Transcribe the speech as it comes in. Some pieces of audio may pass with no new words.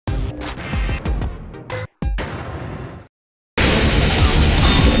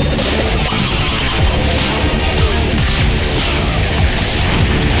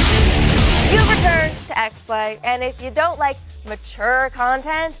website. And if you don't like mature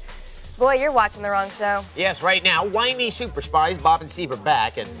content, boy, you're watching the wrong show. Yes, right now, whiny super spies Bob and Steve are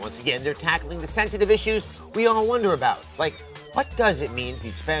back, and once again, they're tackling the sensitive issues we all wonder about. Like, what does it mean if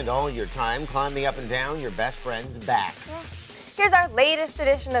you spend all your time climbing up and down your best friend's back? Here's our latest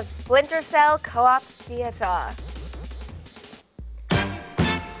edition of Splinter Cell Co-op Theater.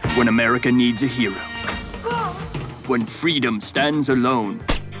 When America needs a hero. When freedom stands alone.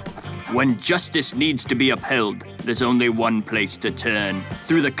 When justice needs to be upheld, there's only one place to turn.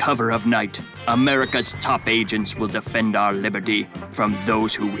 Through the cover of night, America's top agents will defend our liberty from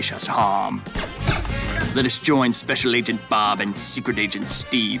those who wish us harm. Let us join Special Agent Bob and Secret Agent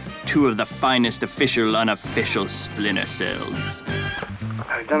Steve, two of the finest official unofficial Splinter Cells.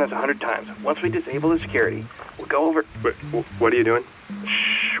 I've done this 100 times. Once we disable the security, we'll go over... What are you doing?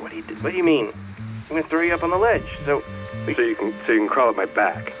 Shh, what do you mean? I'm gonna throw you up on the ledge, so you can crawl up my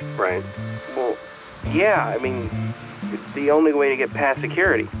back, right? Well, yeah, I mean, it's the only way to get past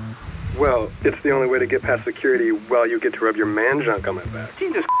security. Well, it's the only way to get past security while you get to rub your man junk on my back.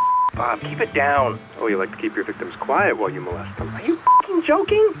 Jesus, Bob, keep it down. Oh, you like to keep your victims quiet while you molest them. Are you f***ing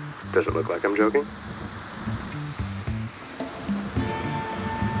joking? Does it look like I'm joking?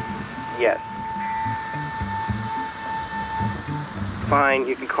 Yes. Fine,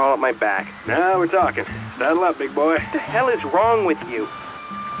 you can crawl up my back. Now we're talking. Saddle up, big boy. What the hell is wrong with you?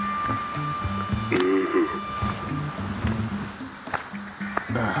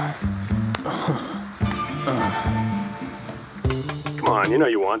 Come on, you know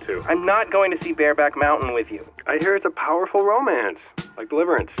you want to. I'm not going to see Bareback Mountain with you. I hear it's a powerful romance, like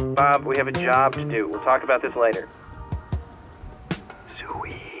Deliverance. Bob, we have a job to do. We'll talk about this later.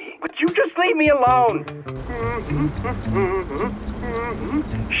 Sweet. Would you just leave me alone?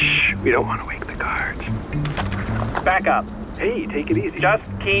 Shh, we don't want to wake the guards. Back up. Hey, take it easy.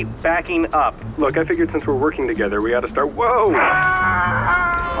 Just keep backing up. Look, I figured since we're working together, we ought to start... Whoa!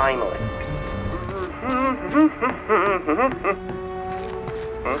 Finally.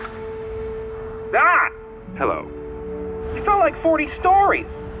 Ah! Hello. You felt like 40 stories.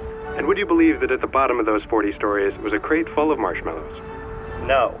 And would you believe that at the bottom of those 40 stories was a crate full of marshmallows?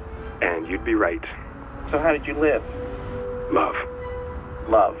 No. And you'd be right. So how did you live? Love.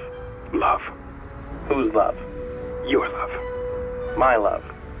 Love. Love. Whose love? Your love. My love.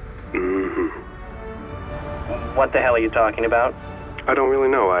 Mm-hmm. What the hell are you talking about? I don't really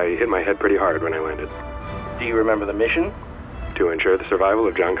know. I hit my head pretty hard when I landed. Do you remember the mission? To ensure the survival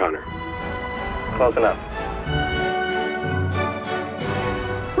of John Connor. Close enough.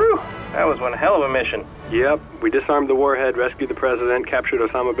 Whew, that was one hell of a mission. Yep, we disarmed the warhead, rescued the president, captured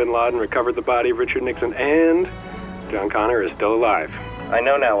Osama bin Laden, recovered the body of Richard Nixon, and John Connor is still alive. I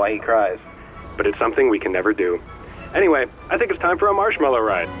know now why he cries. But it's something we can never do. Anyway, I think it's time for a marshmallow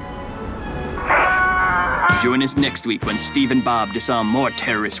ride. Join us next week when Steve and Bob disarm more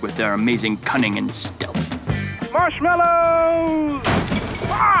terrorists with their amazing cunning and stealth. Marshmallows!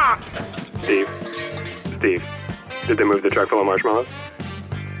 Ah! Steve, did they move the truck full of marshmallows?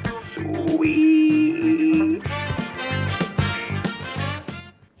 Sweet.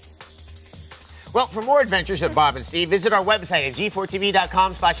 Well, for more adventures of Bob and Steve, visit our website at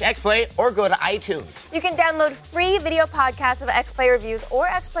g4tv.com/xplay or go to iTunes. You can download free video podcasts of X-Play reviews or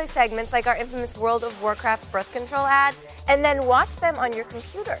X-Play segments like our infamous World of Warcraft birth control ad, and then watch them on your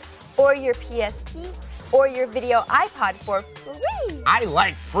computer or your PSP or your video iPod for free. I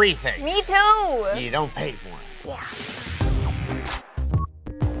like free things. Me too. You don't pay for it. Yeah.